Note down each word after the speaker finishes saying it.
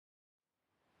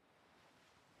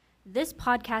This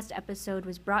podcast episode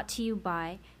was brought to you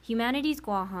by Humanities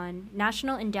Guahan,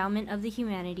 National Endowment of the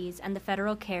Humanities, and the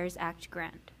Federal CARES Act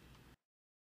grant.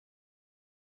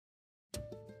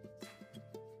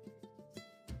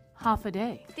 Half a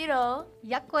day. Tiro,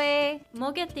 Yakwe,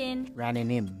 Mogetin,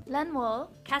 Rananim, Lenwo,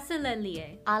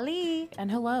 Kasalelie, Ali, And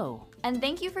hello. and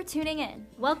thank you for tuning in.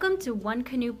 Welcome to One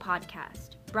Canoe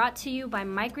podcast, brought to you by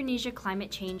Micronesia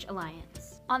Climate Change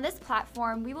Alliance. On this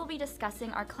platform, we will be discussing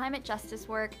our climate justice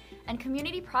work and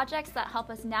community projects that help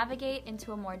us navigate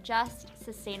into a more just,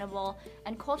 sustainable,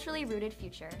 and culturally rooted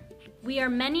future. We are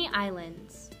many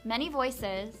islands Many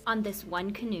voices. on this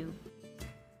one canoe.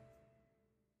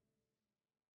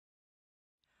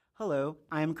 Hello,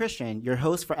 I am Christian, your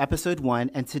host for episode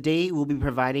 1, and today we'll be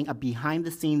providing a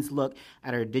behind-the-scenes look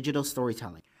at our digital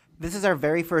storytelling. This is our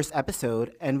very first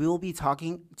episode, and we will be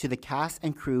talking to the cast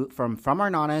and crew from Our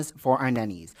Nanas for Our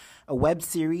Nennies, a web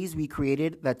series we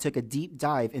created that took a deep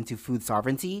dive into food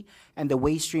sovereignty and the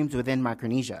waste streams within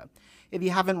Micronesia. If you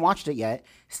haven't watched it yet,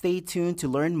 stay tuned to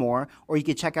learn more, or you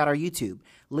can check out our YouTube.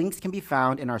 Links can be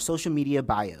found in our social media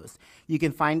bios. You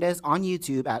can find us on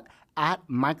YouTube at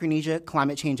Micronesia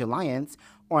Climate Change Alliance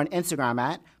or on Instagram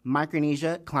at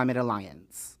Micronesia Climate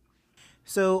Alliance.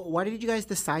 So why did you guys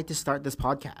decide to start this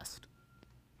podcast?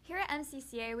 Here at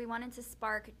MCCA, we wanted to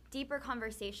spark deeper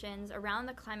conversations around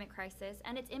the climate crisis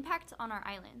and its impact on our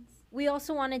islands. We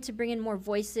also wanted to bring in more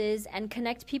voices and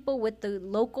connect people with the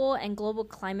local and global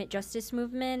climate justice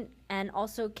movement, and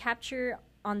also capture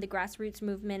on the grassroots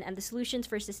movement and the solutions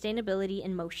for sustainability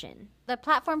in motion. The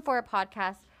platform for a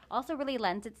podcast also really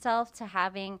lends itself to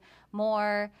having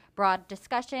more broad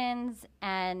discussions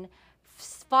and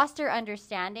foster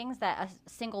understandings that a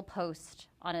single post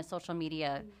on a social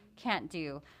media can't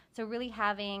do. So really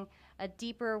having a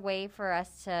deeper way for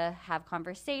us to have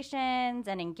conversations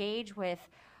and engage with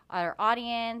our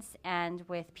audience and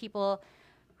with people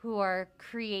who are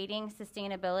creating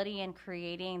sustainability and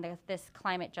creating this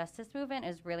climate justice movement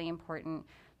is really important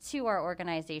to our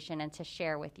organization and to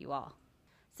share with you all.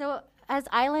 So as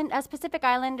Pacific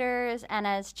Islanders and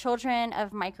as children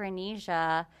of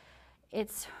Micronesia,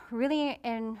 it's really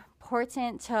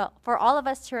important for all of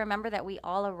us to remember that we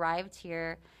all arrived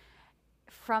here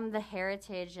from the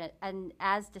heritage and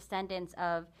as descendants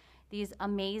of these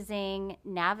amazing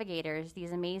navigators,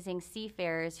 these amazing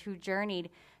seafarers who journeyed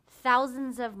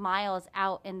thousands of miles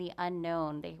out in the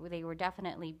unknown. They were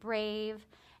definitely brave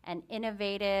and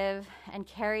innovative and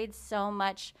carried so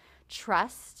much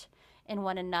trust in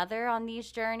one another on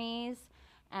these journeys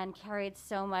and carried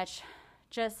so much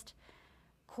just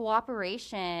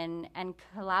cooperation and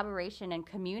collaboration and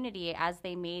community as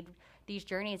they made these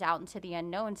journeys out into the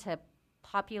unknown to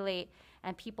populate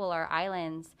and people our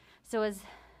islands.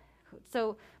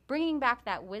 So bringing back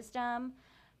that wisdom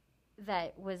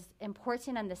that was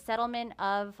important in the settlement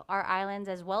of our islands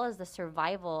as well as the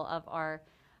survival of our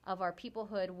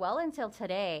peoplehood well until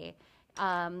today,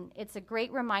 it's a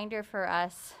great reminder for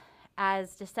us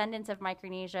as descendants of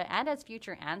Micronesia and as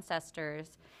future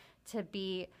ancestors to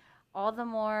be all the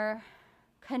more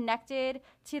connected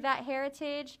to that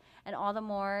heritage and all the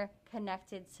more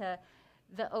connected to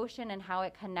the ocean and how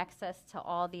it connects us to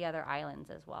all the other islands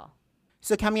as well.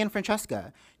 So Cami and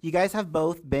Francesca, you guys have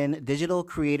both been digital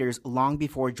creators long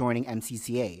before joining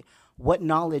MCCA. What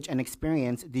knowledge and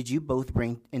experience did you both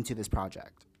bring into this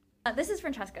project? This is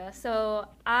Francesca. So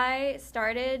I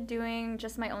started doing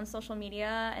just my own social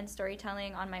media and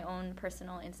storytelling on my own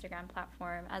personal Instagram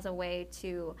platform as a way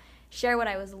to share what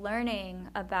I was learning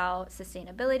about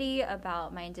sustainability,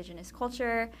 about my indigenous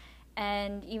culture,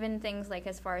 and even things like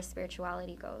as far as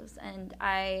spirituality goes. And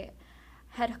I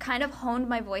had kind of honed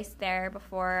my voice there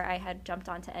before I had jumped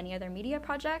onto any other media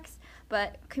projects,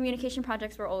 but communication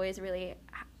projects were always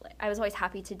I was always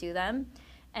happy to do them.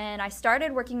 And I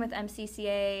started working with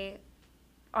MCCA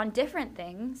on different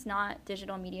things, not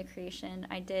digital media creation.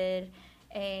 I did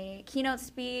a keynote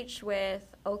speech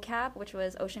with OCAP, which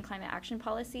was Ocean Climate Action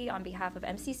Policy, on behalf of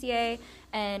MCCA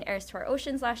and Heirs to Our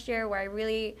Oceans last year, where I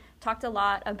really talked a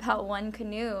lot about One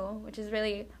Canoe, which is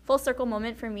really full circle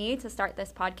moment for me to start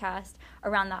this podcast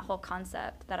around that whole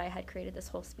concept that I had created this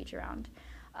whole speech around.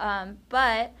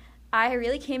 But I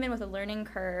really came in with a learning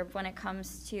curve when it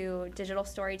comes to digital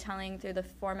storytelling through the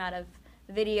format of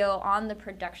video on the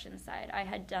production side. I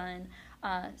had done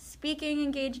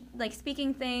speaking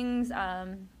things,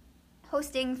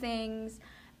 hosting things,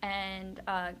 and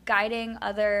guiding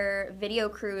other video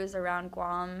crews around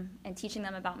Guam and teaching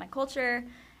them about my culture.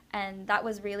 And that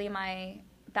was really my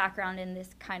background in this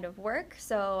kind of work.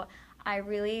 So I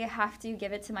really have to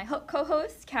give it to my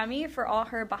co-host, Cami, for all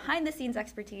her behind-the-scenes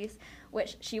expertise,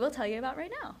 which she will tell you about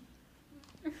right now.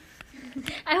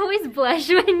 I always blush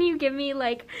when you give me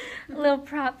like little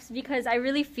props because I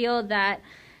really feel that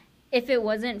if it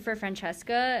wasn't for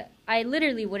Francesca, I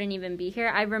literally wouldn't even be here.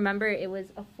 I remember it was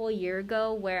a full year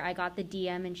ago where I got the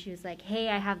DM and she was like, hey,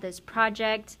 I have this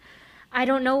project. I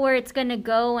don't know where it's going to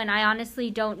go, and I honestly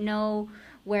don't know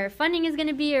where funding is going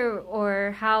to be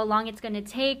or how long it's going to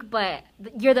take, but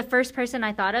you're the first person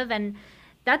I thought of, and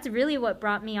that's really what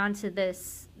brought me onto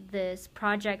this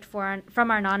project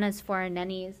from our nanas for our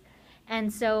nennies.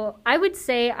 And so I would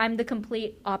say I'm the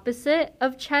complete opposite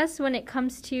of Chess when it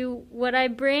comes to what I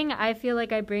bring. I feel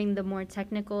like I bring the more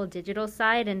technical digital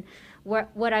side, and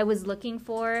what I was looking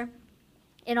for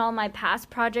in all my past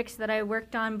projects that I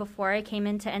worked on before I came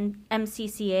into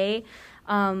MCCA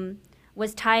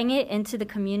was tying it into the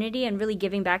community and really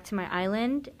giving back to my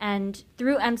island. And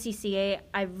through MCCA,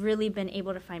 I've really been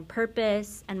able to find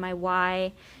purpose and my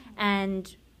why,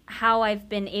 and how I've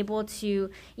been able to,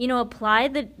 apply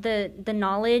the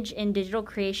knowledge in digital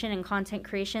creation and content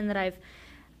creation that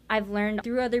I've learned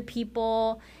through other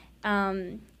people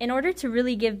in order to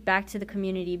really give back to the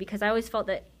community, because I always felt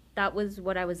that was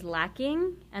what I was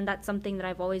lacking, and that's something that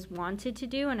I've always wanted to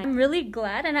do. And I'm really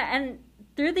glad, and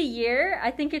through the year, I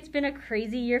think it's been a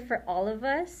crazy year for all of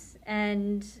us,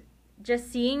 and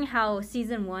just seeing how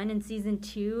season 1 and season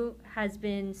 2 has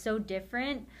been so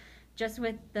different, just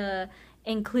with the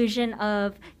inclusion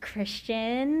of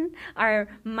Christian, our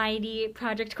mighty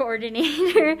project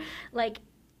coordinator, like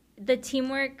the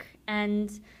teamwork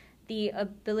and the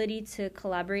ability to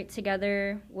collaborate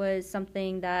together was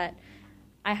something that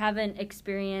I haven't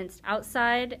experienced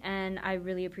outside, and I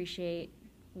really appreciate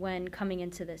when coming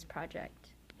into this project.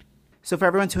 So for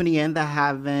everyone tuning in that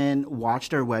haven't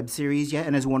watched our web series yet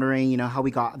and is wondering, how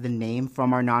we got the name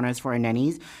From Our Nanas for Our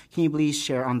Nennies, can you please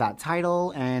share on that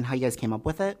title and how you guys came up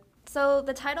with it? So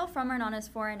the title From Our Nanas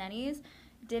for Our Nennies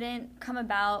didn't come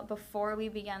about before we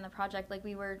began the project. Like,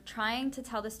 we were trying to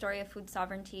tell the story of food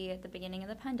sovereignty at the beginning of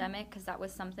the pandemic, because that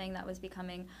was something that was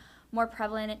becoming more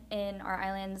prevalent in our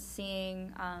islands,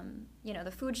 seeing,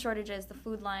 the food shortages, the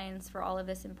food lines for all of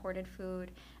this imported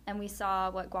food. And we saw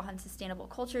what Guahan Sustainable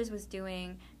Cultures was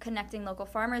doing, connecting local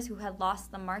farmers who had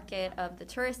lost the market of the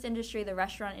tourist industry, the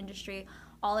restaurant industry,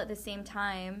 all at the same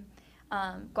time.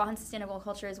 Guahan Sustainable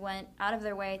Cultures went out of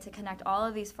their way to connect all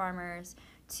of these farmers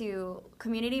to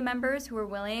community members who were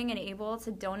willing and able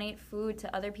to donate food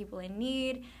to other people in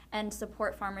need and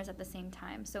support farmers at the same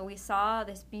time. So we saw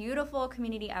this beautiful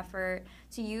community effort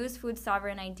to use food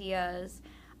sovereign ideas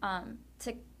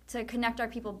to connect our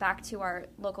people back to our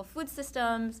local food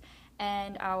systems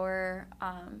and our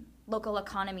local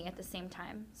economy at the same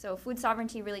time. So food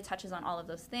sovereignty really touches on all of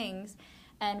those things.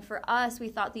 And for us, we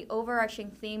thought the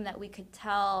overarching theme that we could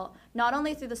tell, not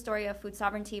only through the story of food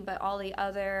sovereignty, but all the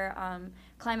other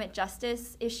climate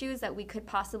justice issues that we could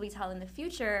possibly tell in the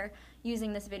future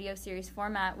using this video series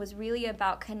format, was really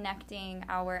about connecting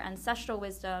our ancestral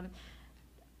wisdom,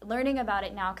 learning about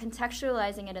it now,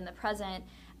 contextualizing it in the present,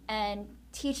 and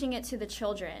teaching it to the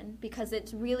children, because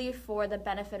it's really for the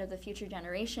benefit of the future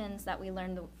generations that we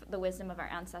learn the wisdom of our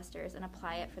ancestors and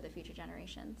apply it for the future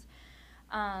generations.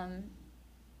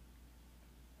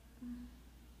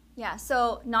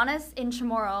 So nanas in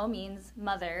Chamorro means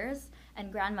mothers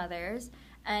and grandmothers,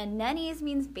 and nennies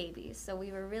means babies. So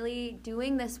we were really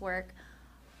doing this work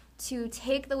to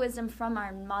take the wisdom from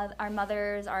our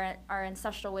mothers, our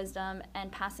ancestral wisdom,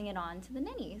 and passing it on to the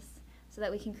nennies so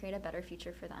that we can create a better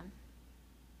future for them.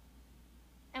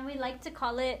 And we like to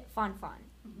call it FONFON.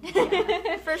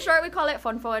 Yeah. For short, we call it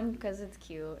FONFON because it's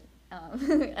cute.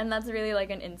 And that's really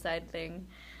like an inside thing.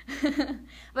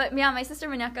 But yeah, my sister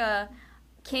Muñeca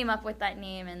came up with that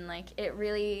name, and like it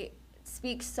really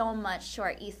speaks so much to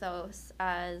our ethos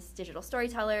as digital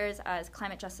storytellers, as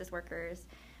climate justice workers,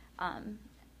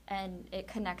 and it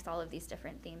connects all of these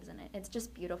different themes in it. It's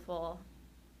just beautiful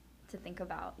to think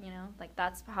about, like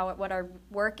that's what our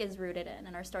work is rooted in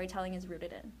and our storytelling is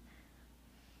rooted in.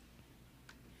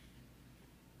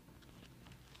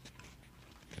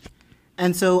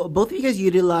 And so both of you guys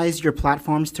utilize your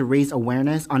platforms to raise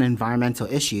awareness on environmental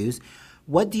issues.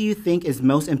 What do you think is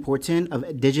most important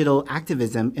of digital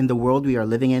activism in the world we are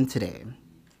living in today?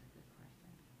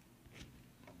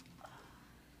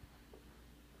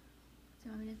 Do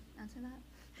you want me to answer that?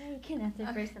 Yeah, you can answer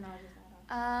first and I'll just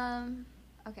add on.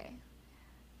 Okay.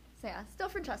 So yeah, still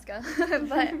Francesca.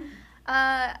 But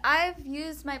I've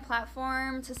used my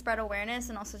platform to spread awareness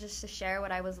and also just to share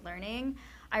what I was learning.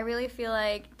 I really feel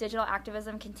like digital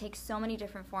activism can take so many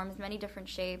different forms, many different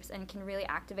shapes, and can really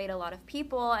activate a lot of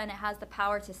people, and it has the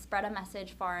power to spread a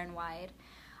message far and wide.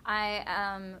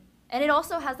 And it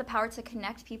also has the power to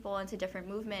connect people into different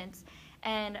movements.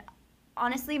 And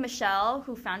honestly, Michelle,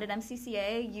 who founded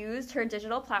MCCA, used her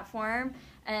digital platform.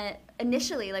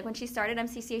 Initially, like when she started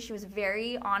MCCA, she was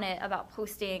very on it about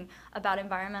posting about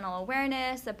environmental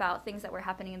awareness, about things that were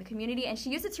happening in the community, and she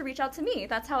used it to reach out to me.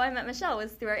 That's how I met Michelle,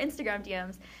 was through our Instagram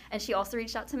DMs, and she also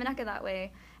reached out to Mineka that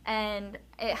way. And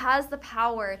it has the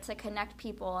power to connect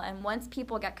people, and once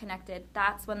people get connected,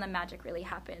 that's when the magic really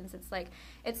happens. It's like,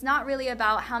 it's not really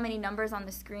about how many numbers on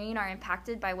the screen are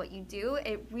impacted by what you do.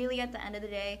 It really, at the end of the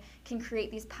day, can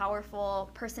create these powerful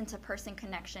person-to-person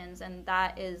connections, and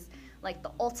that is like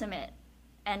the ultimate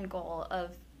end goal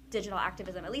of digital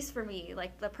activism, at least for me.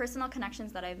 Like the personal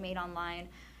connections that I've made online,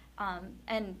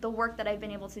 and the work that I've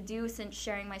been able to do since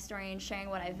sharing my story and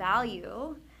sharing what I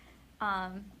value,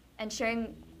 and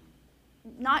sharing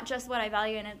not just what I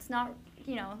value. And it's not,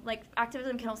 you know, like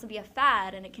activism can also be a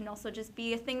fad, and it can also just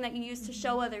be a thing that you use to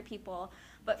show other people.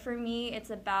 But for me,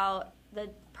 it's about the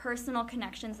personal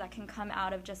connections that can come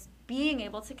out of just being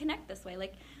able to connect this way.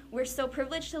 Like, we're so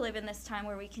privileged to live in this time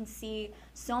where we can see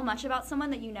so much about someone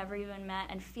that you never even met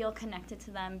and feel connected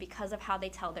to them because of how they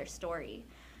tell their story.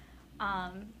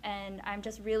 And I'm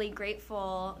just really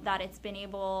grateful that it's been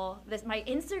able, my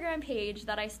Instagram page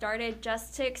that I started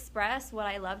just to express what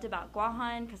I loved about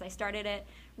Guahan, because I started it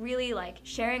really like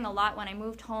sharing a lot when I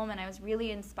moved home, and I was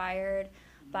really inspired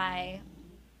by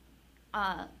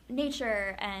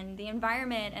nature and the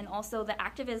environment, and also the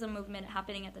activism movement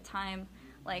happening at the time.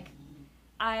 Like,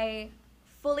 I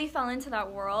fully fell into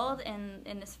that world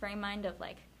in this frame mind of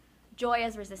like joy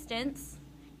as resistance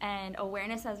and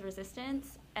awareness as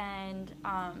resistance, and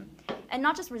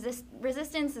not just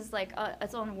resistance is like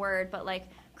its own word, but like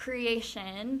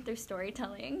creation through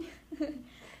storytelling.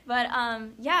 But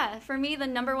yeah, for me, the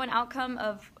number one outcome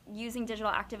of using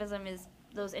digital activism is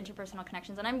those interpersonal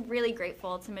connections, and I'm really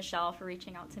grateful to Michelle for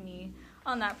reaching out to me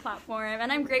on that platform, and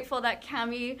I'm grateful that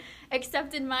Cami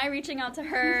accepted my reaching out to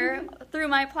her through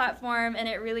my platform, and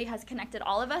it really has connected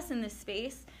all of us in this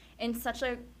space in such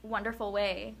a wonderful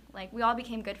way. Like, we all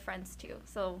became good friends too.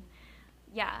 So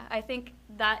yeah, I think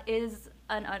that is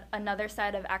another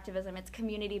side of activism. It's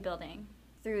community building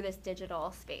through this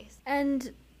digital space.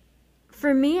 And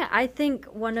for me, I think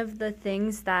one of the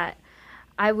things that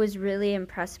I was really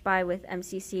impressed by with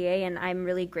MCCA, and I'm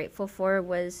really grateful for,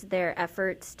 was their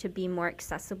efforts to be more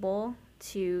accessible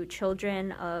to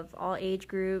children of all age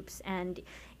groups, and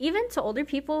even to older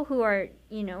people who are,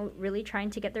 you know, really trying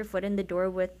to get their foot in the door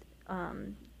with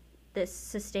this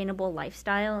sustainable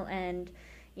lifestyle and,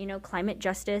 you know, climate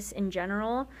justice in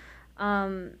general.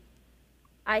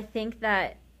 I think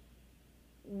that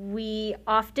we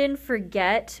often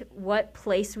forget what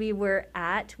place we were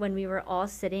at when we were all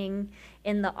sitting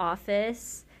in the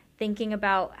office thinking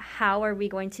about how are we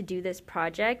going to do this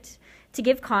project. To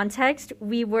give context,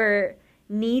 we were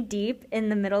knee deep in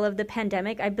the middle of the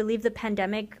pandemic. I believe the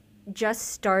pandemic just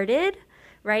started,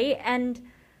 right? And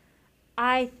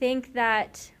I think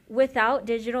that without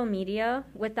digital media,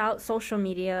 without social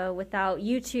media, without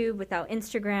YouTube, without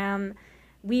Instagram,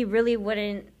 we really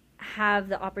wouldn't have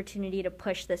the opportunity to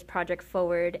push this project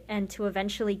forward and to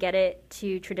eventually get it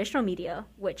to traditional media,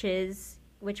 which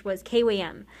was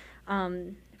KWM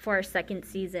for our second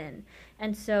season.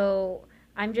 And so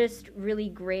I'm just really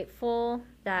grateful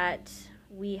that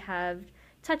we have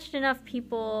touched enough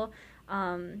people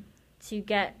to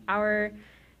get our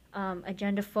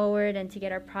agenda forward and to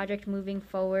get our project moving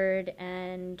forward,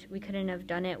 and we couldn't have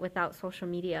done it without social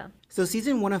media. So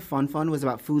season 1 of FONFON was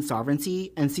about food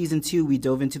sovereignty, and season 2 we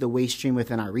dove into the waste stream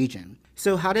within our region.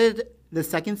 So how did the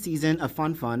second season of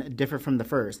FONFON differ from the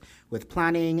first, with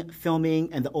planning,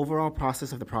 filming, and the overall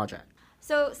process of the project?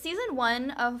 So season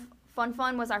 1 of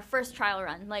FONFON was our first trial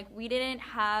run. Like,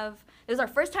 it was our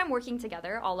first time working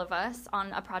together, all of us,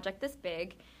 on a project this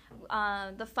big.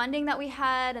 The funding that we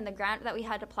had and the grant that we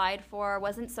had applied for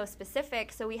wasn't so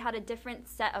specific, so we had a different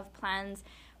set of plans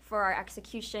for our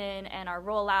execution and our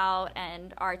rollout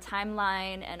and our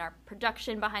timeline and our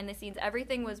production behind the scenes.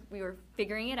 Everything we were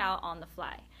figuring it out on the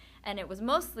fly, and it was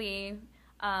mostly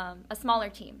a smaller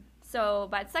team. So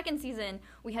by the second season,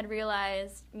 me and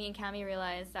Cami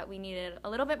realized that we needed a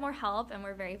little bit more help, and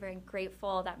we're very, very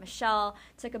grateful that Michelle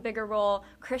took a bigger role.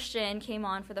 Christian came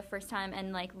on for the first time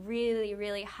and like really,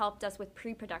 really helped us with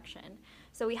pre-production.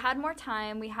 So we had more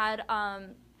time. We had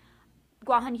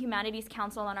Guahan Humanities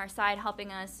Council on our side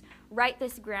helping us write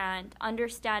this grant,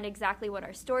 understand exactly what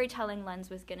our storytelling lens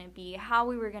was going to be, how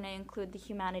we were going to include the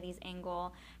humanities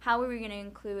angle, how we were going to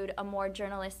include a more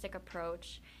journalistic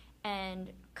approach,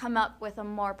 and come up with a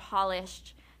more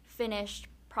polished, finished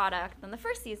product than the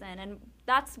first season. And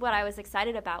that's what I was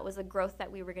excited about, was the growth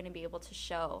that we were going to be able to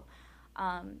show.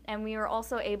 And we were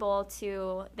also able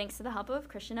to, thanks to the help of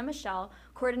Christian and Michelle,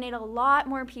 coordinate a lot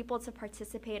more people to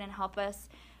participate and help us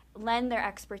lend their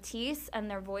expertise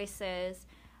and their voices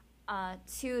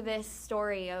to this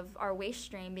story of our waste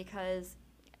stream, because,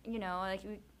 you know, like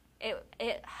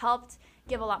it helped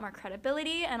give a lot more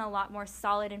credibility and a lot more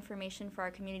solid information for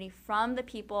our community from the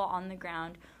people on the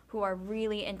ground who are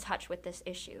really in touch with this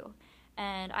issue.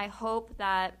 And I hope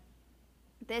that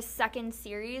this second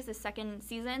season,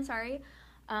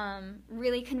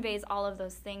 really conveys all of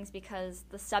those things, because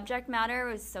the subject matter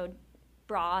was so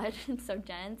broad and so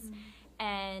dense.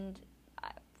 And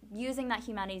using that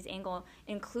humanities angle,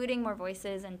 including more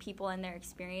voices and people and their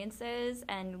experiences,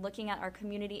 and looking at our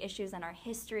community issues and our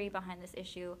history behind this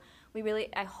issue,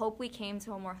 I hope we came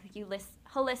to a more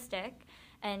holistic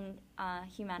and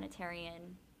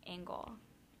humanitarian angle.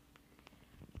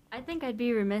 I think I'd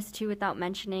be remiss too without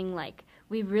mentioning, like,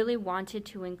 we really wanted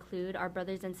to include our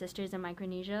brothers and sisters in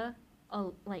Micronesia,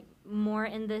 more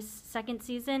in this second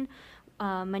season.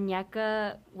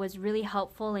 Manyaka was really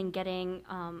helpful in getting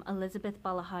Elizabeth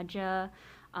Balahaja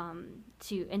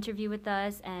to interview with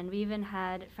us, and we even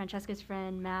had Francesca's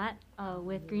friend Matt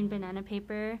with Green Banana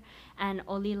Paper, and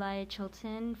Olilai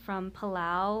Chilton from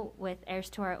Palau with Heirs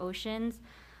to Our Oceans,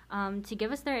 to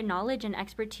give us their knowledge and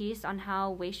expertise on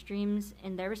how waste streams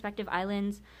in their respective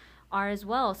islands are as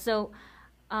well. So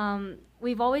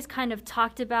we've always kind of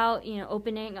talked about,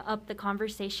 opening up the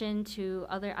conversation to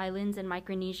other islands in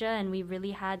Micronesia, and we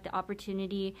really had the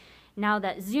opportunity now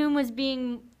that Zoom was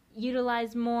being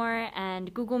utilized more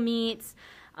and Google Meets.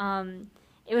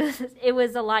 It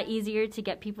was a lot easier to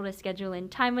get people to schedule in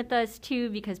time with us too,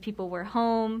 because people were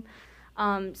home.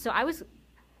 So I was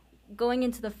going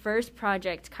into the first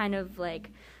project kind of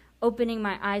like opening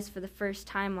my eyes for the first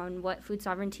time on what food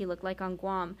sovereignty looked like on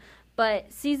Guam.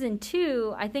 But season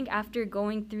 2, I think after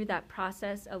going through that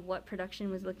process of what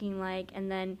production was looking like, and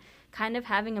then kind of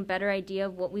having a better idea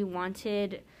of what we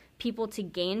wanted people to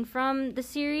gain from the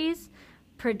series,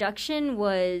 production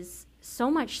was so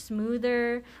much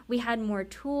smoother. We had more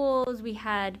tools. We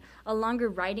had a longer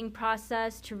writing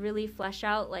process to really flesh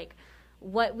out like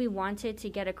what we wanted to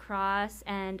get across.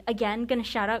 And again, gonna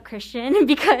shout out Christian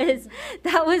because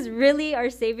that was really our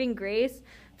saving grace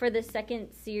for the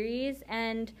second series.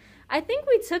 And I think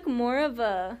we took more of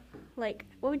a, like,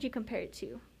 what would you compare it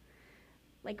to?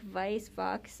 Like Vice,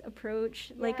 Vox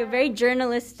approach, like a very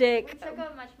journalistic.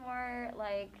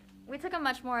 We took a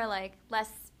much more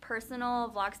less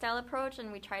personal vlog style approach,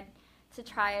 and we tried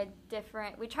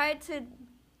to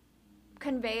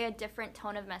convey a different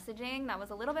tone of messaging that was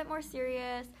a little bit more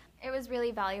serious. It was really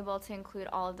valuable to include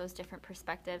all of those different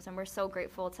perspectives, and we're so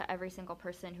grateful to every single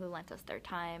person who lent us their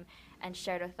time and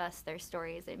shared with us their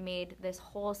stories. It made this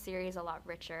whole series a lot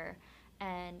richer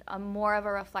and more of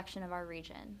a reflection of our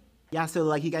region. Yeah, so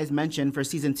like you guys mentioned, for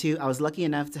season 2, I was lucky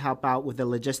enough to help out with the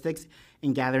logistics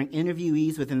in gathering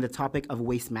interviewees within the topic of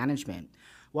waste management.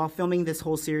 While filming this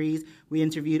whole series, we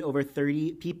interviewed over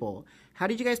 30 people. How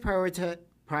did you guys prioritize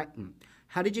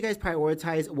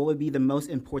what would be the most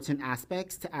important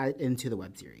aspects to add into the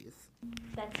web series?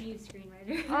 That's you,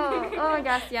 screenwriter. Oh,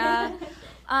 yes, yeah.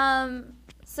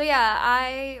 So yeah,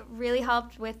 I really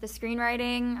helped with the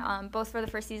screenwriting, both for the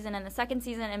first season and the second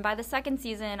season. And by the second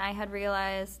season, I had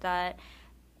realized that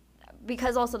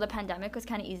because also the pandemic was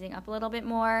kind of easing up a little bit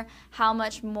more, how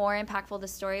much more impactful the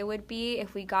story would be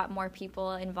if we got more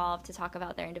people involved to talk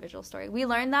about their individual story. We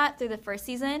learned that through the first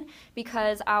season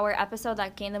because our episode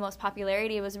that gained the most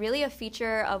popularity was really a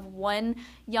feature of one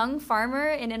young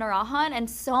farmer in Inarahan, and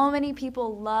so many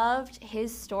people loved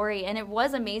his story. And it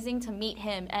was amazing to meet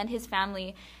him and his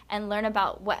family and learn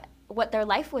about what their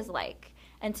life was like,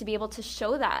 and to be able to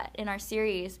show that in our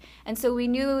series. And so we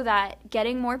knew that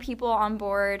getting more people on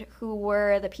board who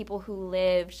were the people who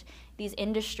lived these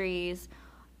industries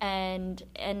and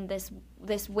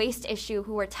this waste issue,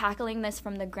 who were tackling this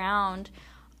from the ground,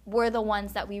 were the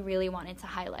ones that we really wanted to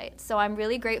highlight. So I'm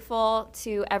really grateful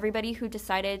to everybody who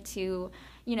decided to,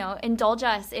 indulge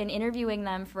us in interviewing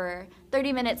them for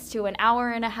 30 minutes to an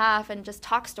hour and a half and just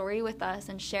talk story with us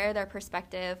and share their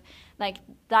perspective. Like,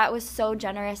 that was so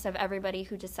generous of everybody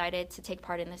who decided to take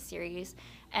part in this series.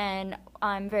 And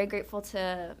I'm very grateful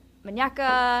to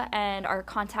Manyaka and our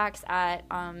contacts at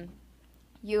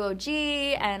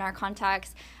UOG and our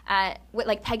contacts at,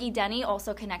 Peggy Denny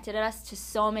also connected us to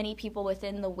so many people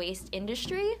within the waste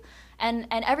industry. And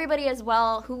everybody as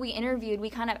well who we interviewed,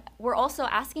 we're also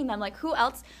asking them, who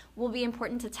else will be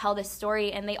important to tell this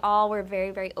story? And they all were very,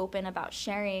 very open about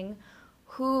sharing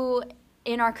who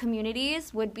in our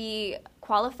communities would be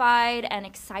qualified and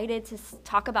excited to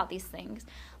talk about these things.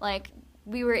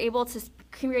 we were able to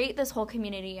create this whole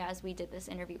community as we did this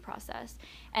interview process.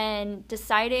 And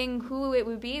deciding who it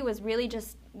would be was really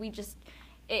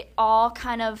it all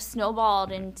kind of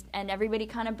snowballed, and everybody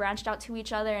kind of branched out to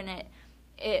each other, and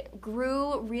it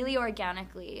grew really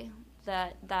organically,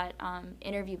 that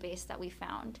interview base that we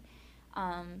found.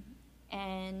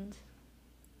 And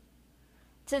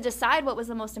to decide what was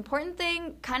the most important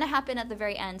thing kind of happened at the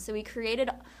very end. So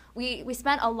we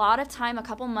spent a lot of time, a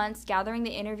couple months, gathering the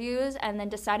interviews, and then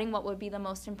deciding what would be the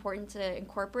most important to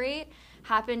incorporate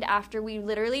happened after we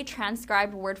literally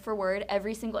transcribed word for word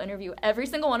every single interview. Every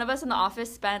single one of us in the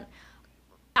office spent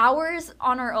hours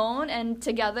on our own and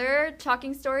together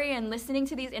talking story and listening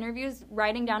to these interviews,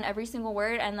 writing down every single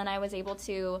word. And then I was able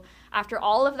to, after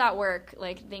all of that work,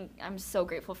 I'm so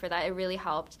grateful for that. It really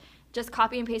helped. Just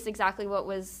copy and paste exactly what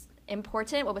was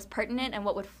important, what was pertinent, and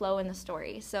what would flow in the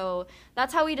story. So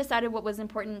that's how we decided what was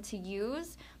important to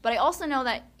use. But I also know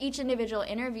that each individual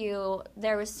interview,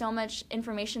 there was so much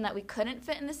information that we couldn't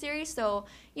fit in the series. So,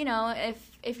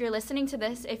 if you're listening to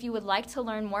this, if you would like to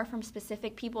learn more from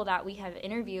specific people that we have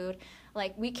interviewed,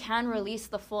 we can release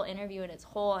the full interview in its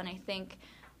whole. And I think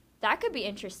that could be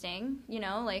interesting.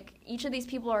 Each of these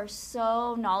people are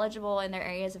so knowledgeable in their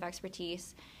areas of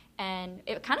expertise. And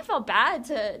it kind of felt bad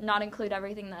to not include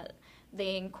everything that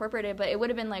they incorporated, but it would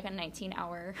have been like a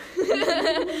 19-hour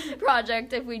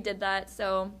project if we did that.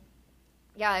 So,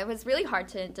 yeah, it was really hard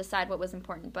to decide what was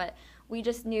important, but we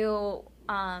just knew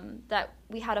that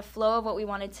we had a flow of what we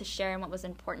wanted to share and what was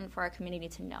important for our community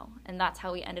to know. And that's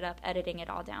how we ended up editing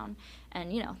it all down.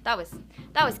 And, that was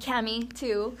Cami,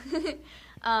 too.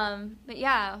 But,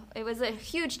 yeah, it was a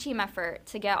huge team effort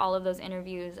to get all of those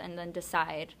interviews and then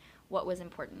decide what was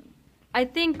important. I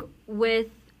think with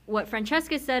what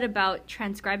Francesca said about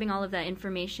transcribing all of that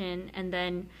information and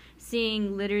then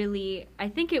seeing literally, I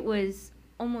think it was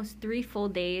almost 3 full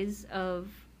days of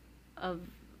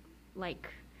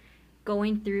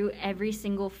going through every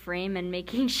single frame and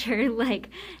making sure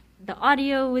the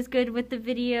audio was good with the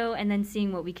video, and then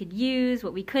seeing what we could use,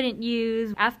 what we couldn't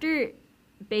use. After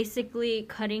basically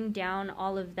cutting down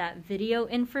all of that video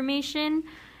information,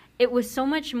 it was so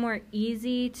much more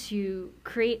easy to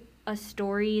create a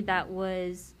story that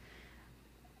was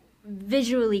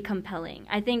visually compelling.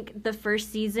 I think the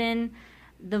first season,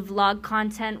 the vlog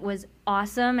content was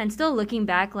awesome, and still looking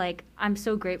back, I'm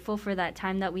so grateful for that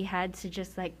time that we had to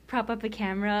just prop up a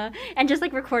camera and just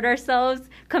record ourselves,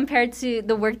 compared to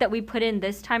the work that we put in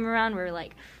this time around, where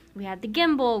we had the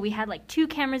gimbal, we had 2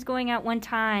 cameras going at one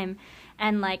time,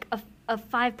 and a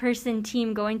 5-person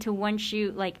team going to one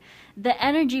shoot. The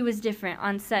energy was different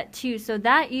on set too. So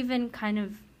that even kind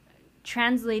of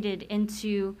translated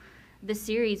into the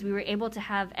series. We were able to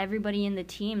have everybody in the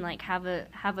team have a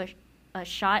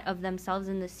shot of themselves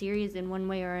in the series in one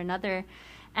way or another.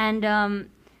 And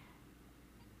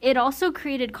it also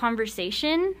created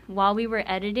conversation while we were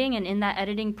editing, and in that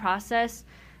editing process,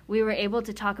 we were able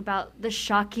to talk about the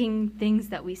shocking things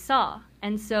that we saw.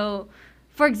 And so,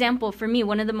 for example, for me,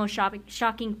 one of the most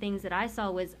shocking things that I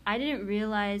saw was I didn't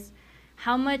realize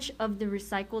how much of the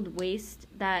recycled waste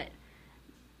that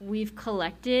we've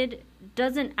collected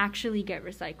doesn't actually get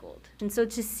recycled. And so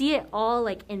to see it all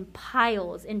in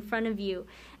piles in front of you,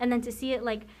 and then to see it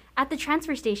at the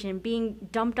transfer station being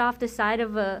dumped off the side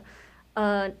of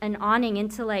an awning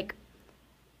into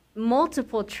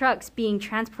multiple trucks being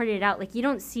transported out, you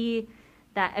don't see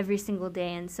that every single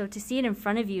day. And so to see it in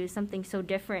front of you is something so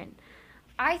different.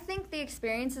 I think the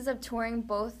experiences of touring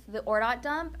both the Ordot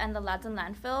dump and the Ladson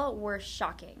landfill were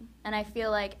shocking. And I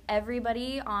feel like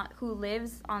everybody who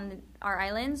lives on our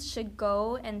islands should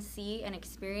go and see and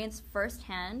experience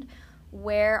firsthand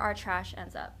where our trash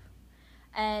ends up.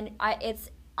 And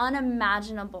it's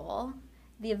unimaginable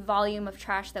the volume of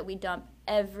trash that we dump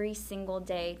every single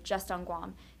day just on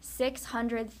Guam.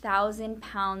 600,000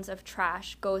 pounds of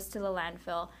trash goes to the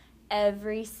landfill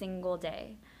every single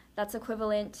day. That's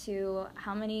equivalent to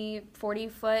how many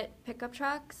 40-foot pickup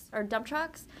trucks or dump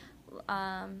trucks?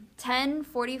 10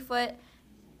 40-foot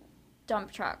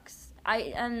dump trucks.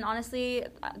 And honestly,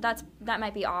 that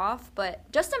might be off, but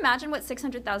just imagine what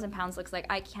 600,000 pounds looks like.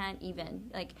 I can't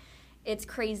even. It's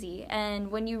crazy.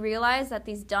 And when you realize that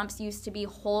these dumps used to be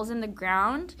holes in the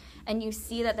ground, and you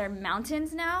see that they're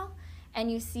mountains now,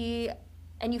 and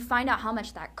you find out how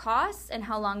much that costs and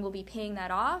how long we'll be paying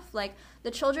that off.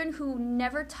 The children who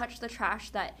never touch the trash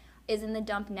that is in the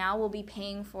dump now will be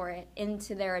paying for it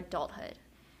into their adulthood.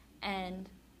 And,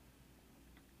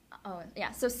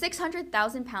 so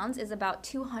 600,000 pounds is about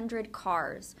 200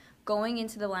 cars going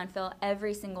into the landfill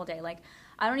every single day.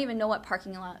 I don't even know what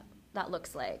parking lot that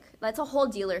looks like. That's a whole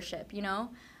dealership,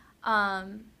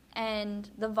 And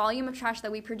the volume of trash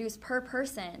that we produce per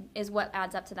person is what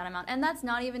adds up to that amount. And that's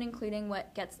not even including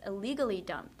what gets illegally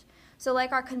dumped. So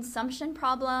like our consumption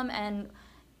problem and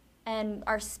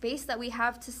our space that we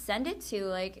have to send it to,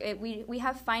 like we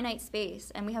have finite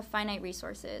space and we have finite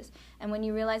resources. And when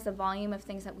you realize the volume of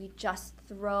things that we just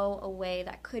throw away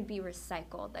that could be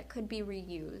recycled, that could be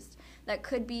reused, that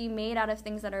could be made out of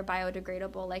things that are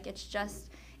biodegradable, like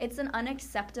it's an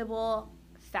unacceptable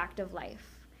fact of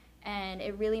life. And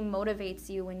it really motivates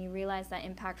you when you realize that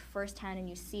impact firsthand and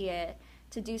you see it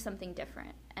to do something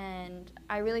different. And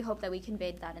I really hope that we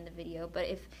conveyed that in the video. But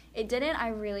if it didn't, I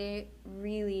really,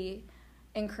 really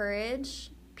encourage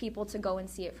people to go and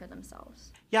see it for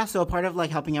themselves. Yeah, so a part of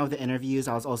like helping out with the interviews,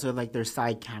 I was also like their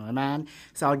side cameraman.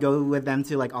 So I would go with them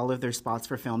to like all of their spots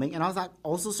for filming. And I was like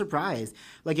also surprised.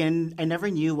 Like, and I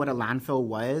never knew what a landfill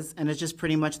was. And it's just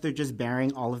pretty much they're just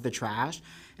burying all of the trash.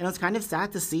 And it was kind of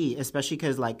sad to see, especially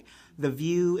because like the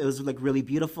view, it was like really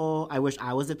beautiful. I wish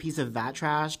I was a piece of that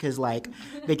trash because like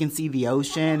they can see the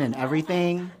ocean and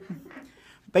everything.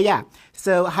 But yeah,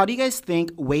 so how do you guys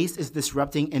think waste is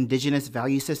disrupting indigenous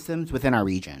value systems within our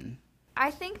region? I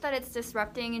think that it's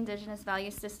disrupting indigenous value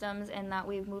systems in that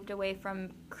we've moved away from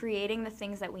creating the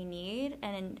things that we need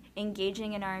and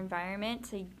engaging in our environment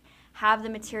to have the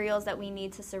materials that we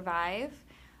need to survive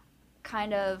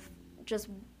kind of just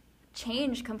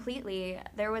change completely.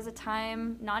 There was a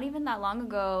time, not even that long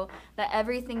ago, that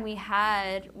everything we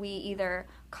had, we either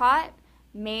caught,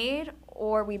 made,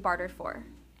 or we bartered for.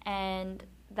 And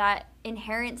that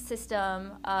inherent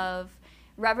system of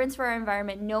reverence for our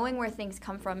environment, knowing where things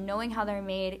come from, knowing how they're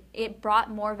made, it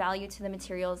brought more value to the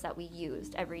materials that we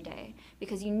used every day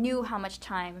because you knew how much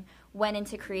time went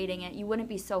into creating it. You wouldn't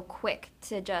be so quick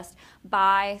to just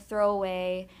buy, throw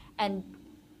away, and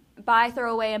buy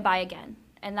again.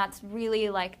 And that's really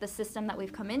like the system that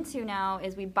we've come into now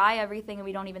is we buy everything and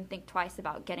we don't even think twice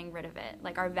about getting rid of it.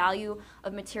 Like our value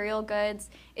of material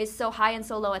goods is so high and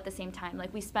so low at the same time.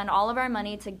 Like we spend all of our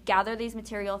money to gather these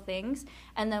material things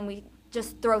and then we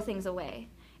just throw things away.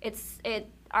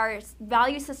 Our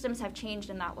value systems have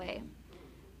changed in that way.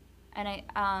 And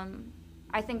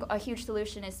I think a huge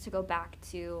solution is to go back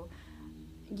to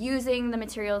using the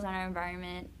materials in our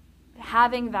environment,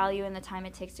 having value in the time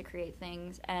it takes to create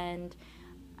things, and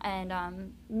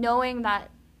knowing that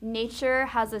nature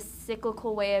has a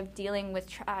cyclical way of dealing with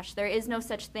trash. There is no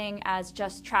such thing as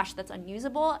just trash that's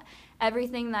unusable.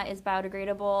 Everything that is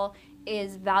biodegradable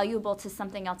is valuable to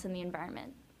something else in the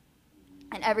environment.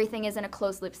 And everything is in a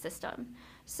closed-loop system.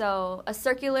 So a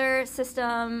circular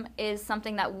system is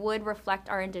something that would reflect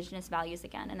our indigenous values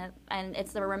again. And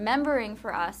it's the remembering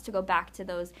for us to go back to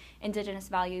those indigenous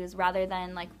values rather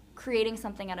than like creating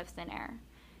something out of thin air.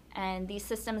 And these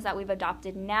systems that we've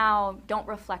adopted now don't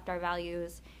reflect our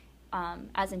values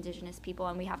as indigenous people,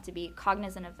 and we have to be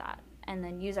cognizant of that and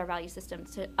then use our value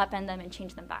systems to upend them and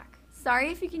change them back. Sorry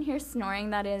if you can hear snoring.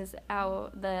 That is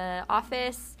the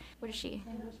office. What is she?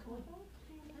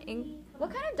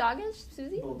 What kind of dog is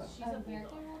Susie? She's a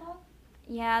American Bulldog?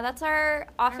 Yeah, that's our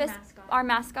office. Our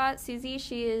mascot, Susie.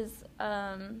 She is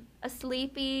a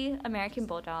sleepy American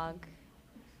Bulldog.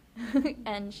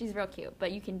 And she's real cute,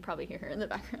 but you can probably hear her in the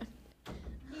background.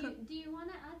 Do you want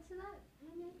to add to that?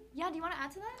 Yeah, do you want to add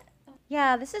to that?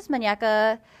 Yeah, this is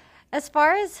Manyaka. As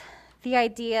far as the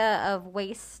idea of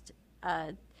waste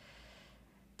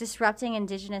disrupting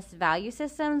indigenous value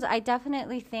systems, I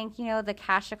definitely think, the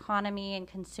cash economy and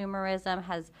consumerism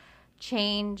has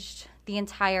changed the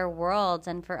entire world.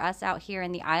 And for us out here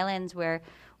in the islands where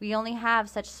we only have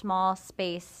such small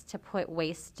space to put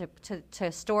waste,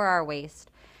 to store our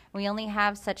waste, we only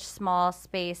have such small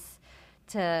space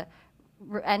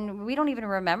and we don't even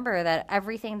remember that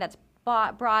everything that's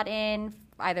brought in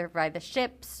either by the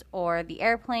ships or the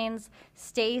airplanes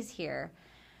stays here.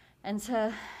 And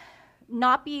to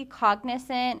not be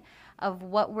cognizant of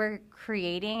what we're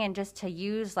creating and just to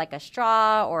use like a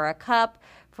straw or a cup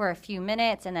for a few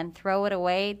minutes and then throw it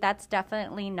away, that's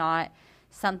definitely not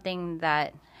something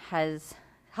that has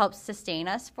helped sustain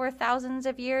us for thousands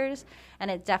of years.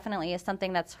 And it definitely is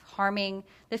something that's harming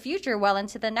the future well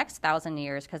into the next 1,000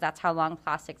 years, because that's how long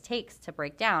plastic takes to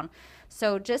break down.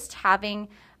 So just having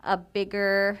a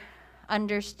bigger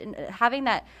having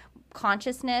that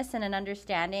consciousness and an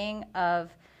understanding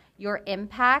of your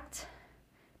impact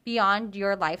beyond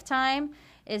your lifetime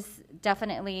is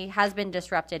definitely has been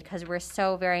disrupted, because we're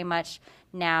so very much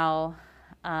now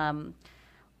what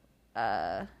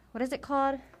is it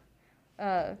called?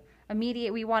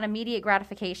 we want immediate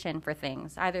gratification for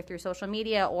things, either through social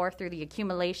media or through the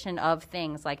accumulation of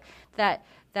things. Like that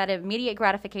immediate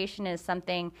gratification is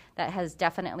something that has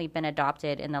definitely been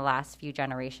adopted in the last few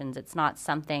generations. It's not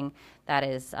something that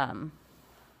is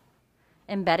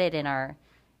embedded in our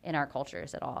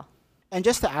cultures at all. And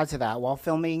just to add to that, while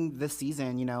filming this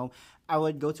season, I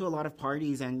would go to a lot of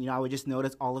parties and, I would just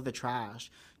notice all of the trash.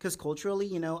 Because culturally,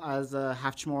 as a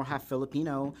half Chamorro, half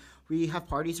Filipino, we have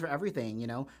parties for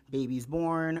everything, babies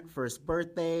born, first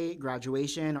birthday,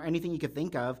 graduation, or anything you could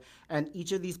think of. And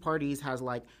each of these parties has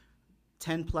like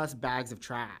 10 plus bags of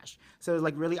trash. So it's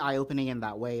like really eye-opening in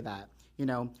that way that,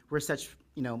 we're such,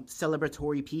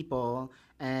 celebratory people,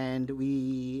 and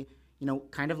we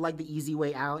kind of like the easy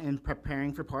way out in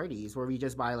preparing for parties, where we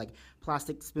just buy like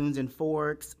plastic spoons and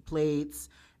forks, plates,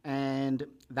 and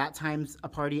that times a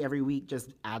party every week just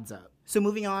adds up. So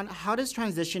moving on, how does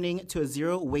transitioning to a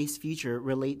zero waste future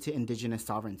relate to Indigenous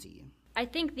sovereignty? I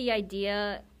think the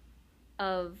idea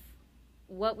of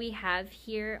what we have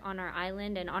here on our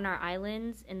island and on our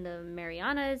islands in the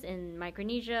Marianas, in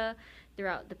Micronesia,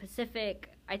 throughout the Pacific,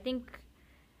 I think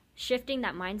shifting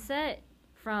that mindset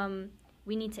from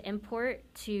we need to import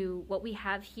to what we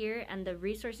have here and the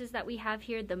resources that we have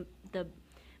here, the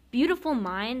beautiful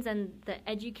minds and the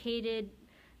educated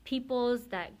peoples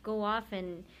that go off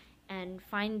and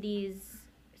find these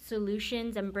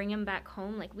solutions and bring them back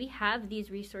home. Like, we have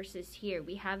these resources here.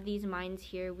 We have these minds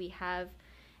here. We have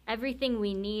everything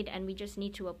we need, and we just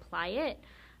need to apply it.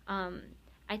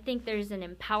 I think there's an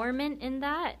empowerment in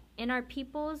that in our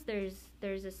peoples. There's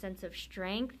a sense of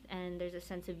strength, and there's a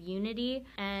sense of unity.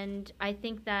 And I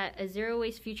think that a zero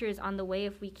waste future is on the way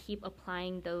if we keep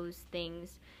applying those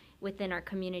things within our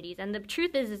communities. And the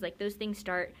truth is like those things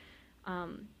start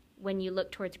when you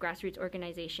look towards grassroots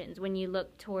organizations, when you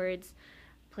look towards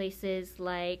places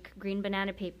like Green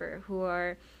Banana Paper, who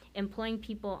are employing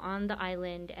people on the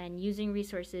island and using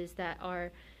resources that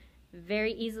are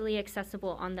very easily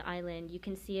accessible on the island. You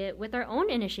can see it with our own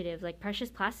initiatives like Precious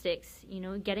Plastics,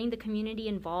 getting the community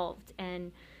involved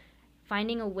and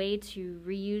finding a way to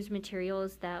reuse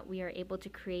materials that we are able to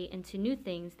create into new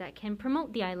things that can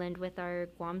promote the island, with our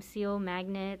guam seal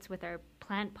magnets, with our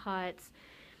plant pots,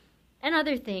 and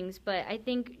other things. But I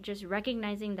think just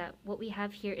recognizing that what we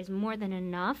have here is more than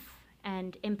enough,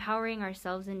 and empowering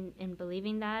ourselves in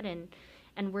believing that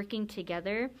and working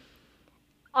together.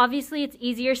 Obviously, it's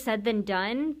easier said than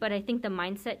done, but I think the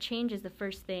mindset change is the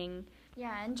first thing.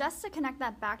 Yeah, and just to connect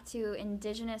that back to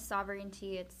Indigenous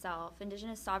sovereignty itself,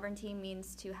 Indigenous sovereignty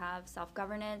means to have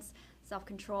self-governance,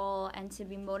 self-control, and to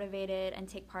be motivated and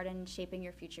take part in shaping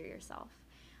your future yourself.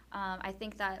 I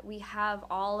think that we have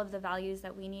all of the values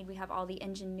that we need. We have all the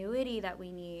ingenuity that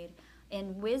we need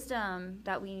and wisdom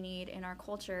that we need in our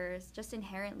cultures just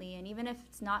inherently. And even if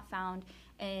it's not found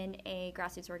in a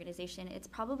grassroots organization, it's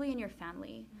probably in your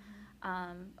family.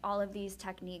 All of these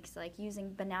techniques, like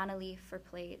using banana leaf for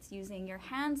plates, using your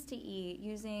hands to eat,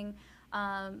 using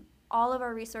all of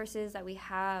our resources that we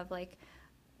have, like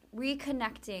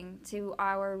reconnecting to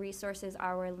our resources,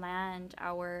 our land,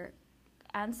 our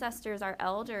ancestors, our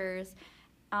elders.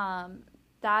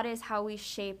 That is how we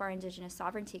shape our Indigenous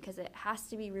sovereignty, because it has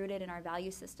to be rooted in our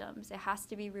value systems. It has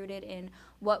to be rooted in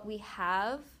what we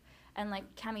have. And like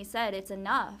Cami said, it's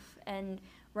enough. And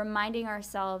reminding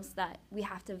ourselves that we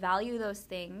have to value those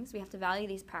things, we have to value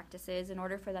these practices in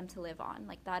order for them to live on.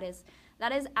 Like that is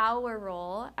our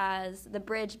role as the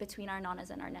bridge between our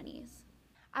nanas and our nennies.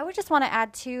 I would just want to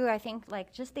add, too, I think,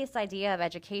 like, just this idea of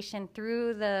education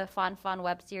through the FONFON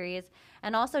web series,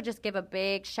 and also just give a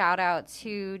big shout-out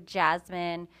to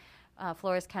Jasmine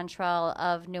Flores-Cantrell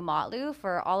of Numotlu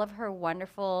for all of her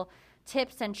wonderful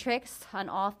tips and tricks on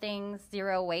all things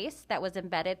zero waste that was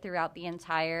embedded throughout the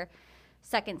entire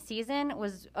second season. It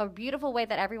was a beautiful way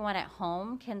that everyone at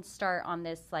home can start on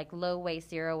this, like, low-waste,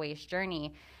 zero-waste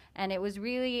journey. And it was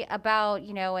really about,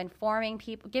 informing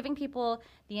people, giving people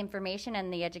the information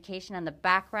and the education and the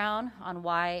background on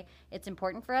why it's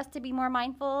important for us to be more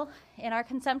mindful in our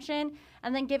consumption,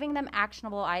 and then giving them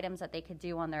actionable items that they could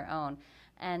do on their own.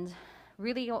 And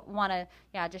really want to,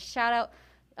 just shout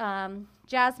out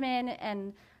Jasmine,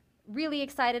 and really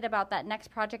excited about that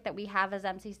next project that we have as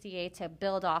MCCA to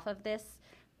build off of this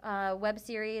web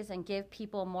series and give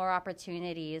people more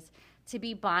opportunities to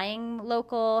be buying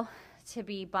local, to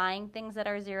be buying things that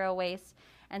are zero waste,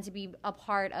 and to be a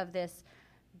part of this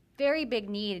very big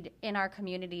need in our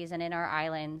communities and in our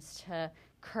islands to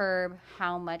curb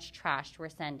how much trash we're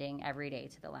sending every day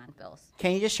to the landfills.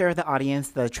 Can you just share with the audience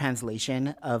the translation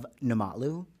of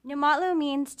Numotlu? Numotlu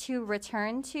means to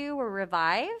return to or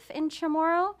revive in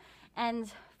Chamorro,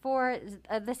 and for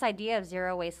this idea of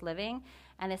zero waste living.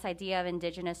 and this idea of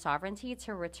indigenous sovereignty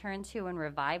to return to and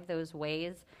revive those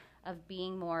ways of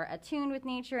being more attuned with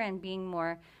nature and being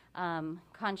more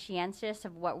conscientious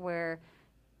of what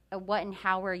and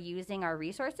how we're using our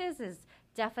resources is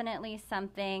definitely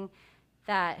something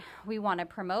that we want to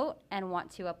promote and want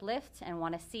to uplift and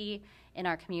want to see in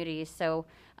our communities. So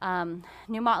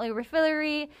New Motley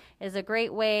Refillery is a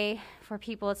great way for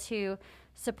people to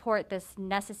support this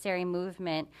necessary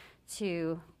movement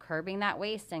to curbing that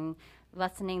waste and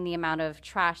lessening the amount of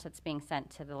trash that's being sent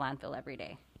to the landfill every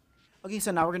day. Okay,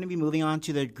 so now we're going to be moving on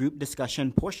to the group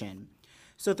discussion portion.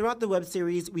 So throughout the web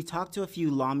series, we talked to a few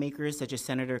lawmakers such as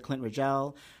Senator Clint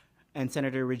Ridgell and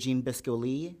Senator Regine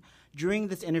Bisco-Lee. During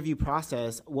this interview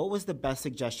process, what was the best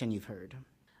suggestion you've heard?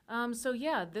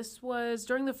 This was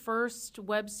during the first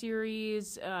web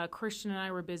series. Christian and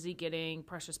I were busy getting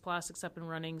Precious Plastics up and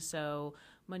running, so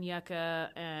Munyeka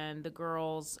and the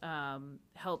girls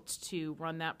helped to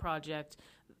run that project.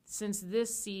 Since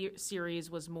this series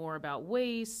was more about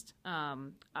waste,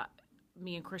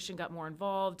 me and Christian got more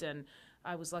involved, and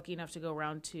I was lucky enough to go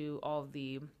around to all of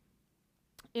the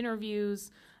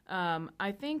interviews.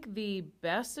 I think the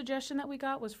best suggestion that we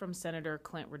got was from Senator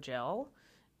Clint Ridgell,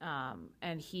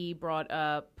 and he brought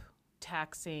up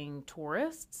taxing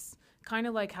tourists, kind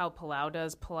of like how Palau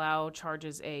does. Palau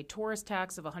charges a tourist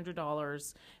tax of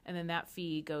 $100, and then that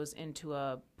fee goes into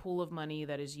a pool of money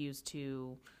that is used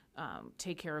to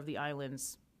take care of the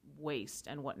island's waste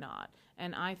and whatnot.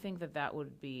 And I think that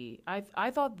would be,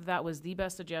 I thought that was the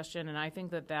best suggestion, and I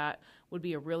think that would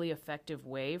be a really effective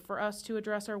way for us to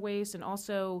address our waste. And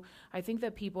also, I think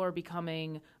that people are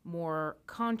becoming more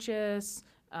conscious.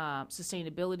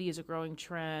 Sustainability is a growing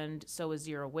trend, so is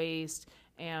zero waste.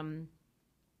 And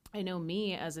I know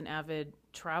me as an avid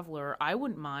traveler, I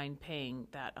wouldn't mind paying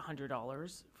that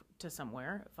 $100 to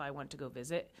somewhere if I went to go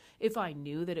visit, if I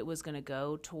knew that it was going to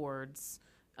go towards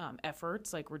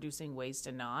efforts like reducing waste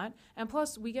and not. And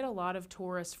plus, we get a lot of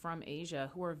tourists from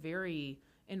Asia who are very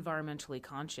environmentally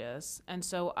conscious, and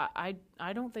so I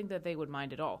don't think that they would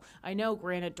mind at all. I know,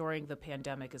 granted, during the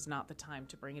pandemic is not the time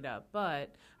to bring it up,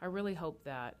 but I really hope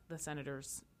that the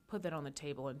senators put that on the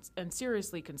table and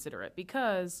seriously consider it,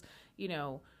 because,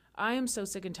 I am so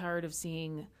sick and tired of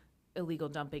seeing illegal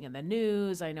dumping in the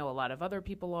news. I know a lot of other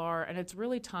people are, and it's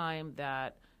really time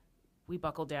that we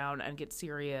buckle down and get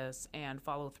serious and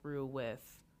follow through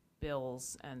with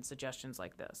bills and suggestions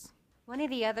like this. One of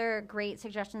the other great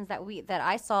suggestions that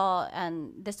I saw,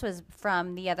 and this was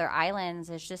from the other islands,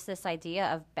 is just this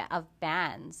idea of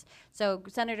bans. So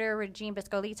Senator Regine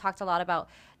Bisco-Lee talked a lot about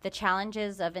the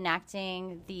challenges of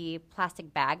enacting the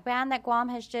plastic bag ban that Guam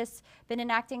has just been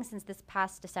enacting since this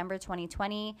past December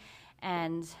 2020,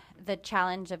 and the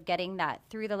challenge of getting that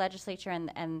through the legislature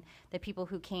and the people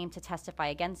who came to testify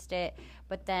against it.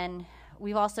 But then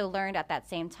we've also learned at that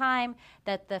same time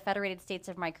that the Federated States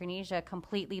of Micronesia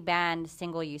completely banned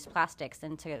single-use plastics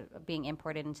into being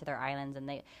imported into their islands,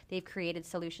 and they've created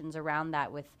solutions around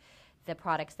that with the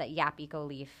products that Yap Eco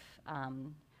Leaf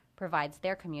provides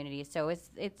their community. So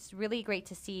it's really great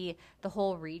to see the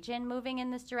whole region moving in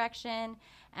this direction,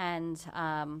 and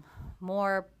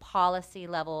more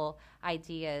policy-level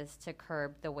ideas to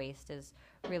curb the waste is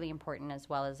really important, as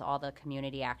well as all the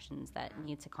community actions that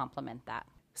need to complement that.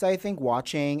 So I think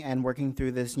watching and working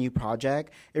through this new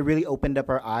project, it really opened up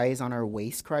our eyes on our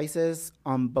waste crisis,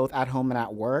 both at home and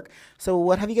at work. So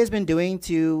what have you guys been doing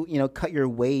to, cut your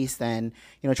waste and,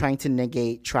 trying to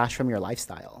negate trash from your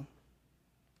lifestyle?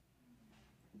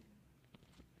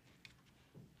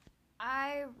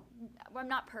 I'm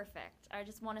not perfect. I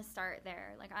just want to start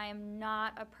there. I am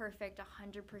not a perfect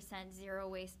 100% zero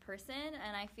waste person,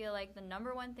 and I feel like the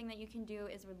number one thing that you can do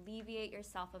is alleviate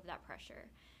yourself of that pressure.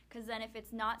 Because then if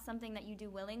it's not something that you do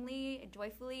willingly,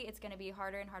 joyfully, it's going to be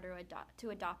harder and harder to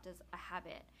adopt as a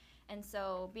habit. And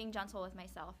so being gentle with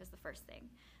myself is the first thing.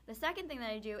 The second thing that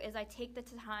I do is I take the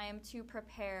time to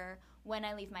prepare when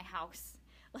I leave my house.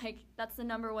 That's the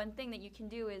number one thing that you can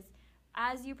do is,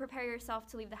 as you prepare yourself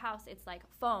to leave the house, it's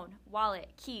phone, wallet,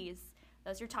 keys.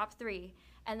 Those are your top 3.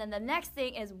 And then the next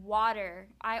thing is water.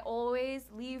 I always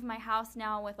leave my house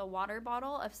now with a water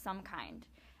bottle of some kind.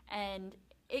 And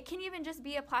it can even just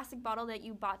be a plastic bottle that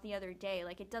you bought the other day.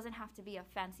 It doesn't have to be a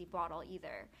fancy bottle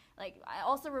either. I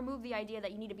also remove the idea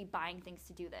that you need to be buying things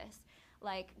to do this.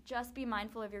 Just be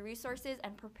mindful of your resources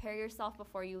and prepare yourself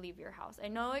before you leave your house. I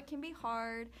know it can be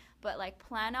hard, but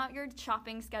plan out your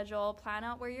shopping schedule, plan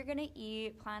out where you're going to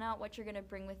eat, plan out what you're going to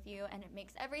bring with you, and it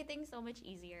makes everything so much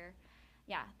easier.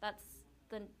 Yeah, that's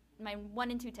my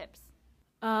 1 and 2 tips.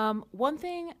 One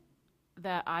thing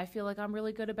that I feel like I'm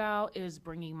really good about is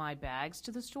bringing my bags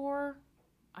to the store.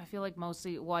 I feel like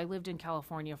mostly, well, I lived in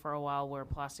California for a while where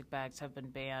plastic bags have been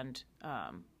banned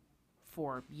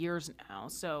for years now.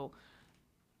 So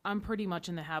I'm pretty much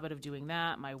in the habit of doing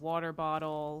that. My water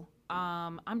bottle.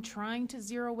 I'm trying to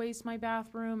zero waste my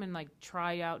bathroom and like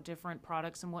try out different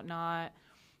products and whatnot.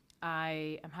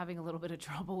 I am having a little bit of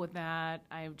trouble with that.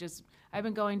 I've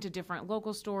been going to different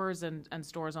local stores and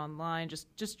stores online,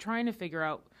 just trying to figure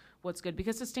out what's good,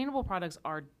 because sustainable products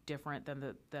are different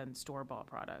than store-bought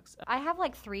products. I have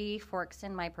like 3 forks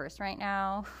in my purse right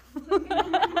now.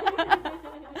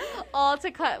 All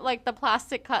to cut like the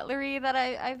plastic cutlery that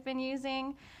I've been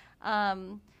using.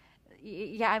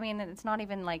 Yeah, I mean, it's not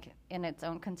even like in its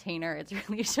own container. It's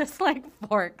really just like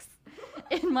forks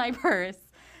in my purse.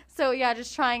 So yeah,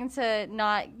 just trying to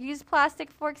not use plastic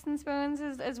forks and spoons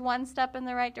is one step in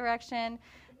the right direction.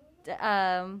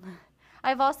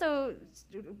 I've also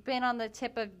been on the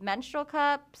tip of menstrual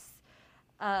cups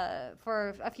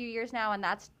for a few years now, and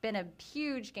that's been a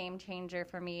huge game changer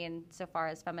for me insofar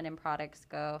as feminine products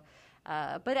go.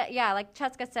 But yeah, like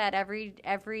Cheska said,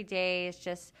 every day is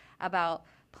just about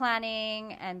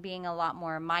planning and being a lot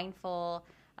more mindful.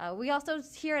 We also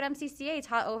here at MCCA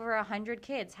taught over 100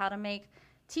 kids how to make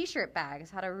T-shirt bags,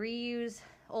 how to reuse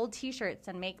old T-shirts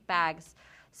and make bags.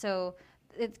 So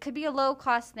it could be a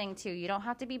low-cost thing, too. You don't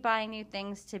have to be buying new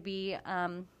things to be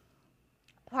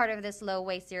part of this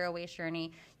low-waste, zero-waste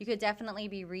journey. You could definitely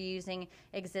be reusing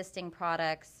existing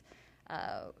products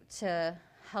to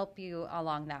help you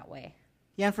along that way.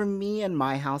 Yeah, and for me and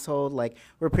my household, like,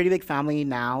 we're a pretty big family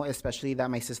now, especially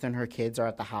that my sister and her kids are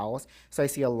at the house. So I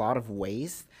see a lot of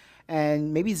waste.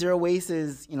 And maybe zero waste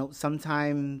is,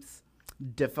 sometimes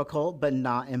difficult but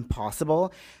not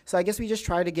impossible. So I guess we just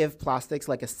try to give plastics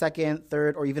like a second,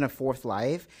 third, or even a fourth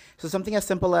life. So something as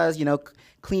simple as,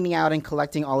 cleaning out and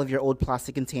collecting all of your old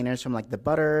plastic containers from like the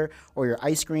butter or your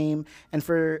ice cream, and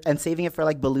saving it for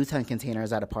like balutan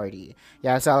containers at a party.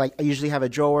 Yeah, so I usually have a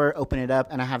drawer, open it up,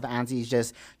 and I have the aunties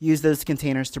just use those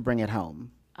containers to bring it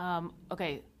home.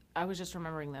 Okay. I was just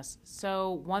remembering this.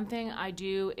 So one thing I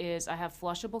do is I have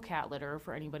flushable cat litter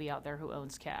for anybody out there who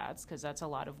owns cats, because that's a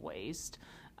lot of waste.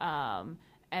 And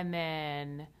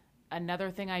then another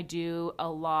thing I do a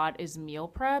lot is meal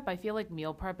prep. I feel like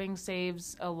meal prepping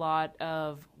saves a lot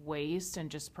of waste and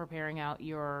just preparing out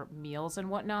your meals and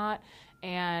whatnot.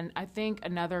 And I think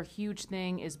another huge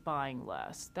thing is buying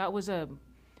less. That was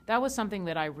something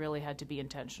that I really had to be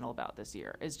intentional about this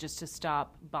year, is just to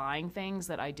stop buying things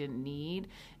that I didn't need,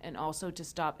 and also to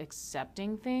stop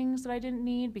accepting things that I didn't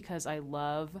need, because I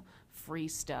love free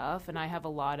stuff. And I have a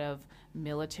lot of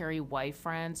military wife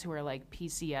friends who are like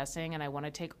PCSing, and I want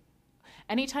to take,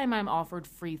 anytime I'm offered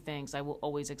free things, I will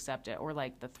always accept it, or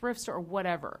like the thrift store or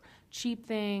whatever, cheap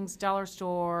things, dollar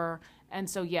store. And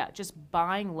so, yeah, just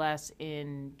buying less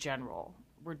in general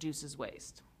reduces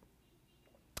waste.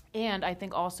 And I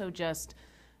think also just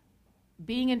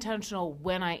being intentional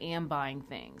when I am buying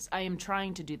things. I am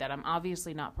trying to do that. I'm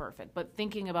obviously not perfect, but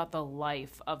thinking about the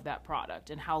life of that product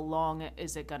and how long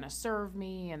is it going to serve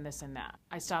me and this and that.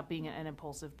 I stopped being an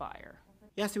impulsive buyer.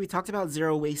 Yeah, so we talked about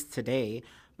zero waste today,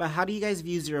 but how do you guys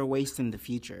view zero waste in the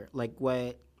future? Like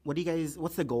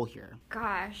what's the goal here?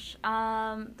 Gosh,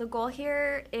 the goal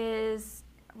here is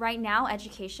right now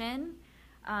education.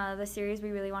 The series, we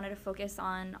really wanted to focus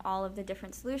on all of the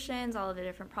different solutions, all of the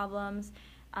different problems.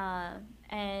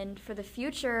 And for the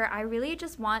future, I really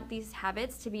just want these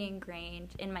habits to be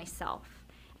ingrained in myself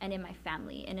and in my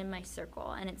family and in my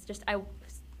circle. And it's just,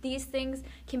 these things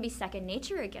can be second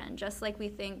nature again, just like we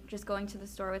think just going to the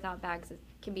store without bags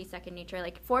can be second nature.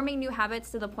 Like forming new habits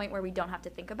to the point where we don't have to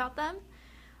think about them.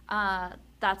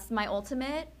 That's my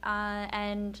ultimate.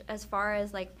 And as far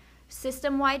as like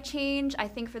system-wide change, I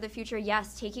think for the future,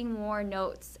 yes, taking more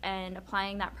notes and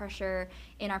applying that pressure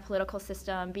in our political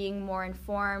system, being more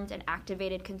informed and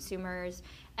activated consumers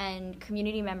and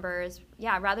community members,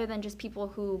 rather than just people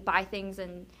who buy things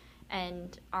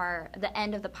and are the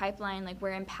end of the pipeline. Like,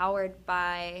 we're empowered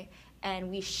by,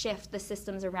 and we shift the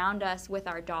systems around us with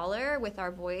our dollar, with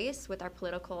our voice, with our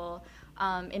political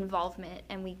involvement,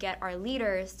 and we get our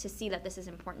leaders to see that this is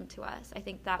important to us. I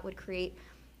think that would create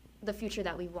the future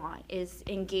that we want, is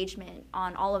engagement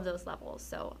on all of those levels.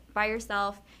 So by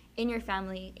yourself, in your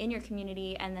family, in your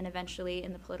community, and then eventually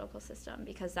in the political system,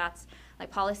 because that's,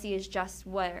 like, policy is just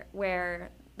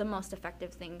where the most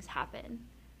effective things happen.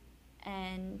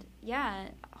 And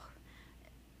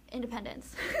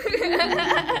independence.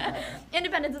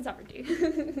 Independence and sovereignty.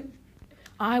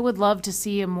 I would love to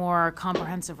see a more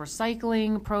comprehensive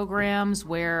recycling programs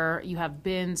where you have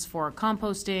bins for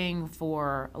composting,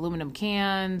 for aluminum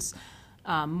cans,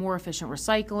 more efficient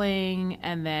recycling,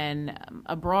 and then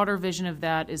a broader vision of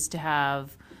that is to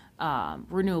have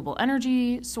renewable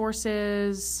energy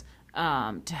sources,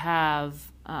 to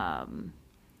have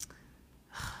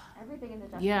Everything in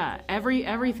the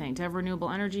everything, to have renewable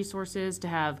energy sources, to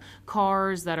have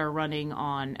cars that are running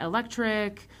on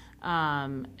electric,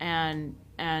 and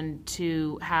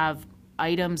to have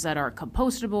items that are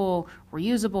compostable,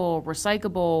 reusable,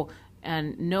 recyclable,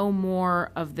 and no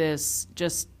more of this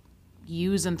just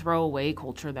use and throw away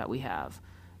culture that we have.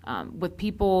 With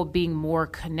people being more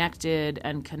connected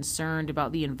and concerned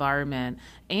about the environment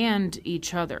and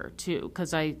each other too,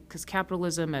 because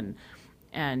capitalism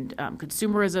and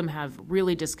consumerism have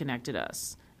really disconnected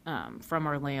us from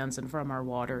our lands and from our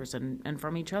waters and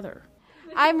from each other.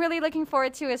 I'm really looking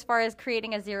forward to, as far as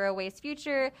creating a zero waste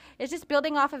future, is just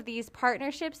building off of these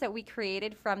partnerships that we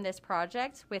created from this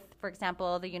project with, for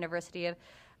example, the University of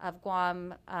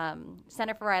Guam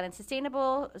Center for Island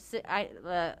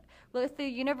with the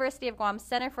University of Guam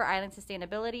Center for Island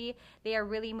Sustainability. They are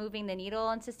really moving the needle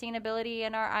on sustainability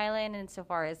in our island,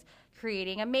 insofar as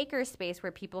creating a maker space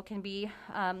where people can be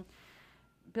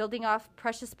building off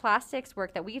precious plastics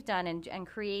work that we've done and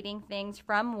creating things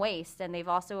from waste. And they've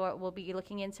also will be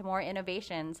looking into more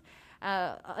innovations.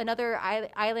 Another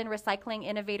island recycling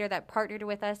innovator that partnered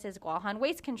with us is Guahan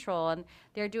Waste Control, and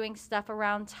they're doing stuff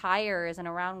around tires and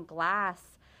around glass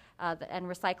and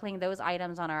recycling those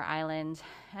items on our island.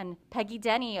 And Peggy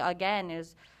Denny, again,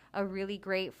 is a really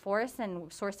great force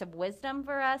and source of wisdom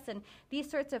for us. And these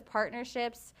sorts of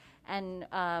partnerships and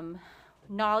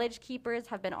knowledge keepers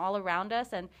have been all around us,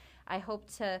 and I hope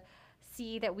to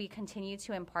see that we continue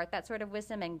to impart that sort of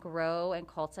wisdom and grow and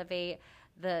cultivate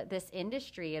this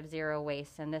industry of zero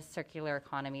waste and this circular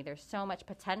economy. There's so much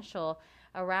potential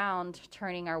around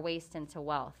turning our waste into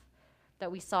wealth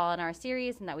that we saw in our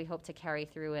series and that we hope to carry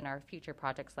through in our future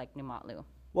projects like Numatlu.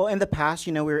 Well, in the past,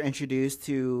 we were introduced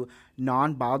to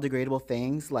non-biodegradable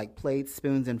things like plates,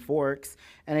 spoons, and forks.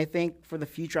 And I think for the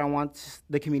future, I want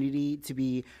the community to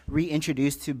be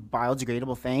reintroduced to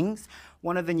biodegradable things.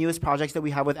 One of the newest projects that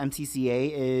we have with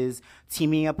MCCA is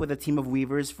teaming up with a team of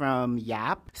weavers from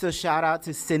YAP. So shout out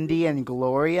to Cindy and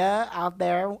Gloria out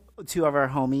there, two of our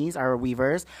homies, our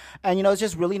weavers. And, it's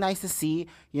just really nice to see,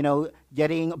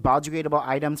 getting biodegradable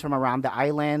items from around the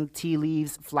island, tea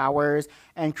leaves, flowers,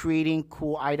 and creating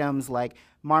cool items like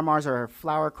marmars or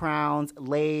flower crowns,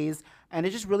 leis. And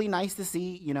it's just really nice to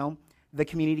see, the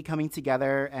community coming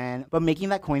together but making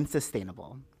that coin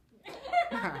sustainable.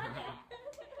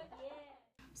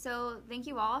 So thank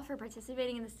you all for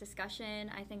participating in this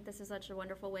discussion. I think this is such a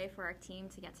wonderful way for our team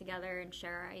to get together and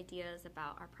share our ideas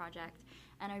about our project.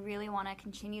 And I really want to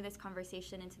continue this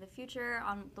conversation into the future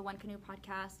on the One Canoe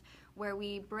podcast, where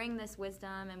we bring this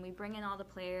wisdom and we bring in all the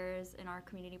players in our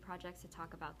community projects to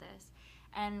talk about this.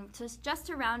 And just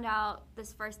to round out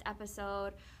this first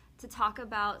episode, to talk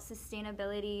about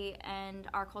sustainability and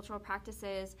our cultural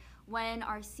practices, when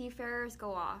our seafarers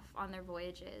go off on their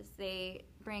voyages, they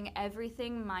bring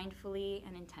everything mindfully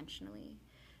and intentionally.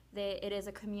 It is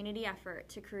a community effort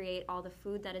to create all the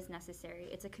food that is necessary.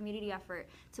 It's a community effort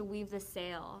to weave the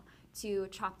sail, to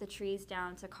chop the trees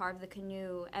down, to carve the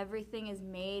canoe. Everything is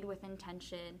made with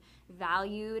intention,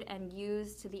 valued, and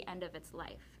used to the end of its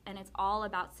life. And it's all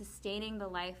about sustaining the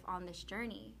life on this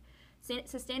journey,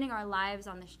 sustaining our lives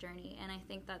on this journey. And I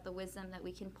think that the wisdom that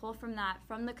we can pull from that,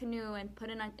 from the canoe, and put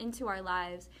it into our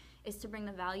lives is to bring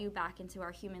the value back into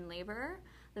our human labor,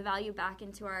 the value back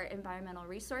into our environmental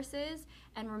resources,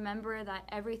 and remember that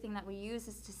everything that we use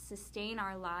is to sustain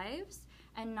our lives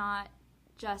and not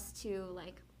just to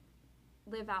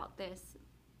live out this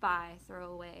buy,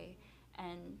 throw away,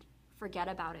 and forget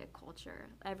about it culture.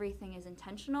 Everything is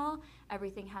intentional,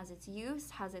 everything has its use,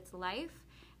 has its life,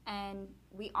 and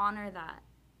we honor that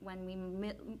when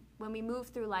we move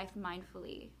through life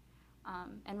mindfully,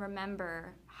 and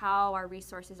remember how our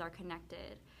resources are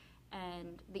connected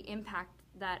and the impact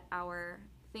that our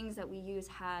things that we use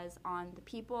has on the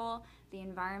people, the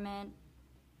environment,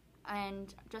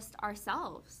 and just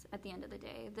ourselves at the end of the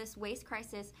day. This waste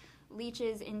crisis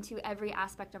leaches into every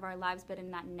aspect of our lives, but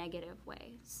in that negative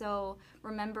way. So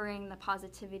remembering the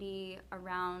positivity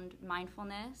around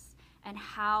mindfulness and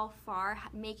how far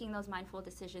making those mindful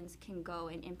decisions can go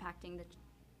in impacting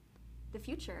the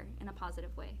future in a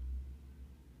positive way.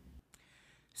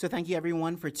 So thank you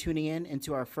everyone for tuning in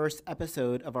into our first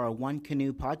episode of our One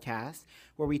Canoe podcast,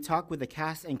 where we talk with the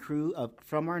cast and crew of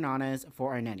From Our Nanas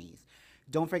for Our Nennies.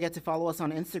 Don't forget to follow us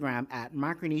on Instagram at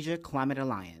Micronesia Climate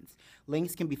Alliance.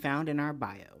 Links can be found in our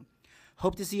bio.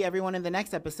 Hope to see everyone in the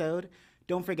next episode.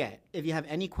 Don't forget, if you have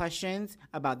any questions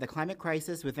about the climate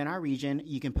crisis within our region,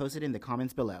 you can post it in the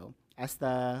comments below.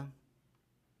 Esta.